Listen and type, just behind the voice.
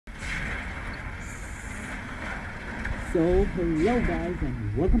So hello guys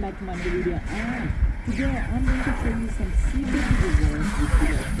and welcome back to my new video, and today I'm going to show you some secret rewards which you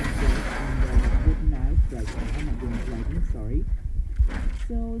guys can get in the Fortnite right now. I'm not doing vlogging, sorry.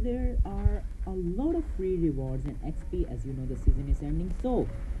 So there are a lot of free rewards and XP. As you know, the season is ending. So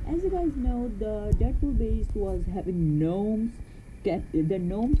as you guys know, the Deadpool base was having gnomes. The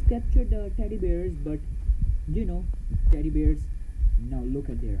gnomes captured the teddy bears, but you know, teddy bears now look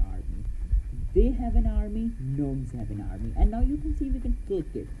at their army. They have an army, gnomes have an army, and now you can see we can click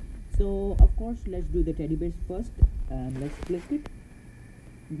it. So of course let's do the teddy bears first, and let's click it.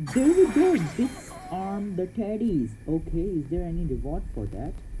 There we go, disarm the teddies. Okay, is there any reward for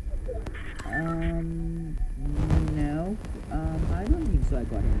that? No, I don't think so I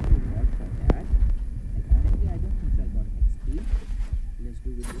got any reward for that. Like honestly, I don't think so I got XP. Let's do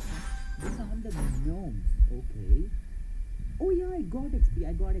with this one. Disarm the gnomes. Okay. Oh yeah, I got XP.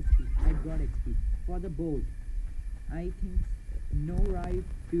 I got XP for the boat. I think no right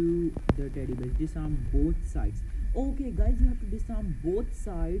to the teddy bears. Disarm both sides. Okay, guys, you have to disarm both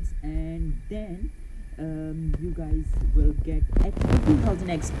sides, and then you guys will get 15,000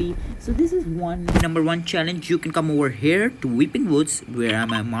 XP. So this is number one challenge. You can come over here to Weeping Woods, where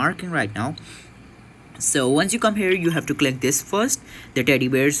I'm marking right now. So once you come here, you have to click this first, the teddy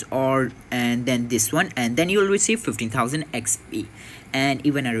bears, and then this one, and then you'll receive 15,000 XP and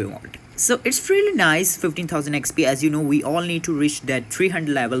even a reward. So it's really nice, 15,000 XP. As you know, we all need to reach that 300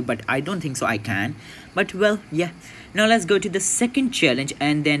 level, but I don't think so I can. But well, yeah. Now let's go to the second challenge,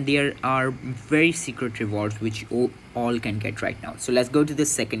 and then there are very secret rewards which you all can get right now. So let's go to the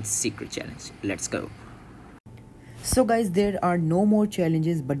second secret challenge. Let's go. So guys, there are no more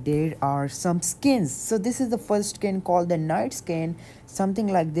challenges, but there are some skins. So this is the first skin called the night skin, something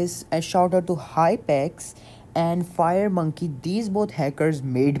like this. A shout out to Hypex and Fire Monkey. These both hackers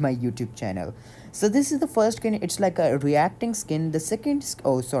made my YouTube channel. So this is the first skin. It's like a reacting skin. The second,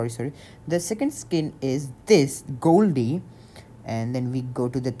 the second skin is this Goldie, and then we go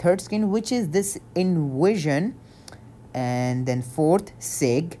to the third skin, which is this Envision, and then fourth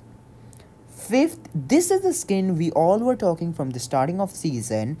Sig. Fifth, this is the skin we all were talking from the starting of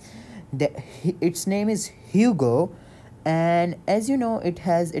season. Its name is Hugo, and as you know, it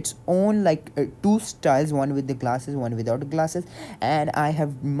has its own like two styles, one with the glasses, one without the glasses, and I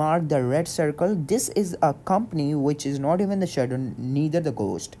have marked the red circle. This is a company which is not even the Shadow, neither the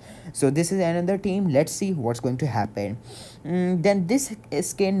Ghost. So this is another team. Let's see what's going to happen. Then this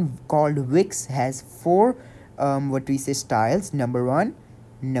skin called Wix has four styles: number 1,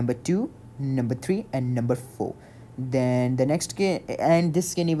 number 2, number 3, and number 4. Then the next skin, and this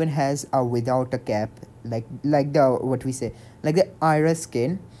skin even has a without a cap, like the like the iris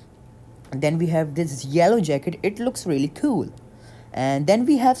skin. Then we have this yellow jacket. It looks really cool. And then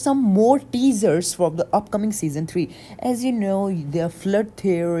we have some more teasers from the upcoming season 3. As you know, the flood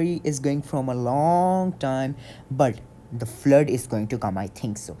theory is going from a long time, but the flood is going to come, I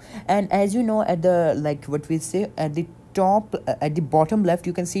think so. And as you know, at the at the top, at the bottom left,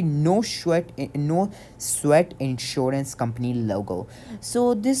 you can see no sweat insurance company logo.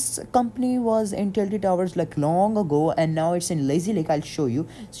 So this company was in Tilted Towers like long ago, and now it's in Lazy Lake. I'll show you.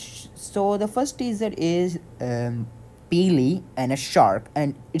 So the first teaser is Peely and a shark,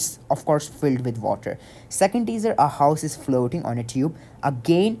 and it's of course filled with water. Second teaser, a house is floating on a tube.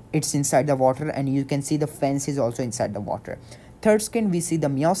 Again, it's inside the water, and you can see the fence is also inside the water. Third skin, we see the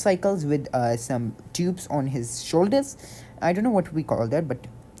Meow Cycles with some tubes on his shoulders. I don't know what we call that, but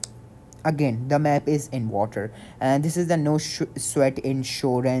again, the map is in water. And this is the no sweat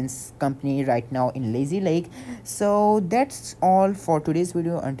insurance company right now in Lazy Lake. So that's all for today's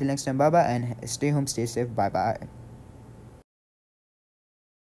video. Until next time, bye bye, and stay home, stay safe, bye bye.